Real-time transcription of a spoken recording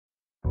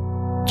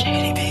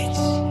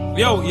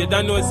Yo, you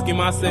don't know it's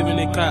scheme I 7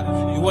 in the cat.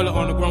 You wallet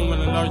on the ground when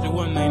a larger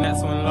 1-9,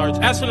 that's one large.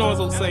 Astronauts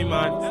will say,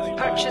 man.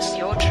 Purchase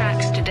your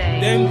tracks today.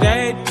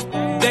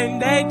 Then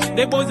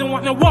they boys don't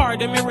want no war,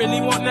 they me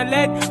really want no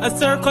lead. A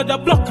circle the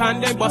block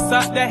and then bust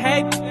out the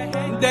head.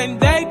 Then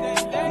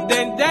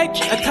I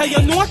tell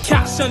you no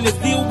caption, is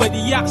deal with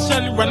the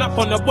action. Run up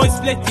on the boy,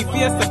 split his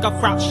face like a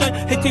fraction.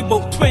 Hit it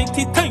about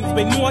 20 times,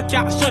 but no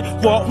caption.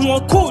 Walk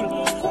more cool,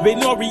 with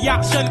no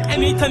reaction.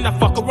 Anytime I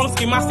fuck around,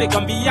 scheme I say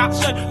gon' be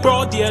action.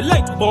 Bro, dear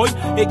like boy,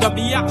 it gon'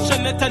 be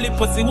action. I tell you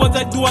pussy what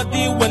I do a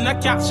deal when I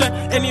caption.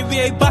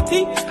 Anyway,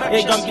 batty,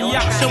 it gon' be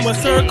action. We'll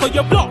circle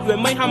your block with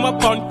my hammer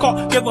on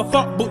cock. Give a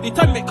fuck, but the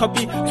time it could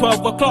be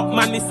 12 o'clock.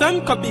 Man, the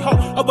sun could be hot.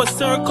 I will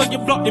circle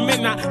your block, the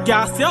minute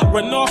gas you up,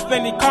 run off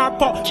any car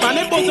pop. Man,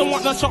 they boys don't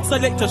want no shots, I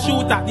like to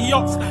shoot at the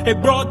ox. Hey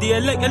bro, I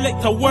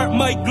like to work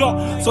my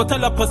Glock. So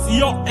tell a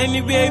pussy up,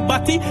 anyway,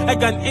 batty, I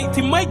got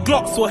 80 my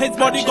Glock. So his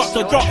body got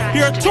to drop.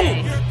 Here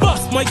too,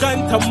 bust my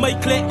gun to my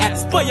clay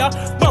expire.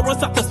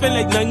 Barrels up to spin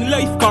like 9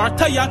 life car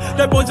tire.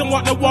 The boys don't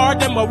want no war,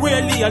 them are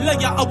really a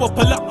liar. I will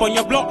pull up on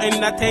your block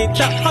and I take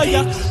that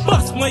higher.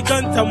 Bust my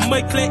gun to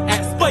my clay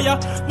expire.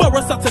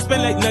 Barrels up to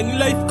spin like 9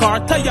 life car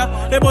tire.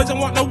 The boys don't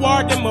want no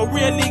war, them are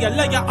really a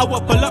liar. I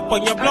will pull up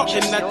on your block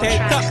and I take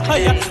that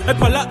higher. I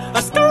pull up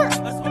a skirt.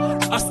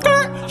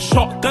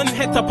 Shotgun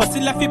hit a pussy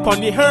left it on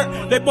the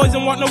hurt. The boys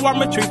don't want no war,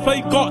 my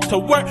 3-5 got to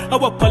work. I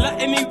will pull up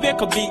anywhere,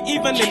 could be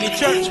even in the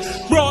church.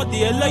 Bro,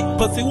 they like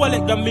pussy, well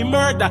it got me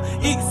murder.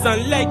 Eats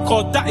and leg,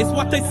 cause that is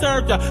what they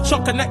serve ya.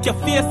 Shot connect your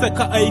face like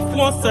a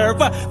iPhone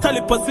server. Tell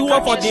the pussy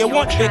what for they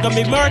want, they got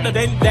me murder,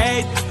 then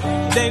they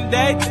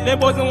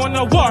boys don't want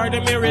no war, they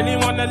me really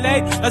wanna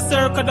lay. A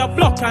circle the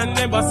block and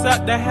they bust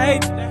out the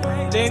hate.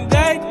 Then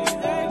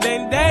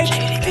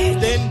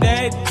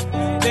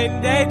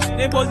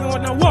they boys don't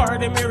want no war,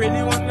 they me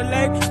really want the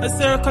leg. A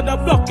circle the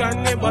block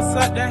and they bust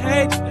out the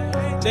head.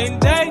 Then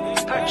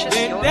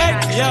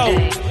yo.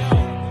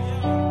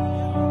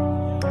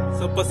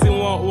 So pussy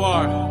want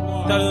war,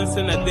 tell them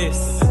send a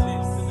this.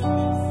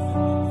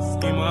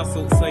 Scheme us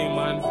outside,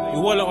 man.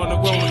 You wallet on the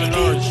ground with a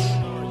large.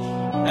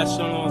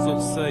 Echelons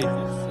outside.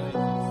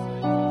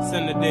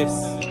 Send a this.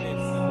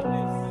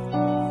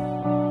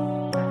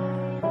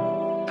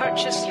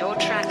 Purchase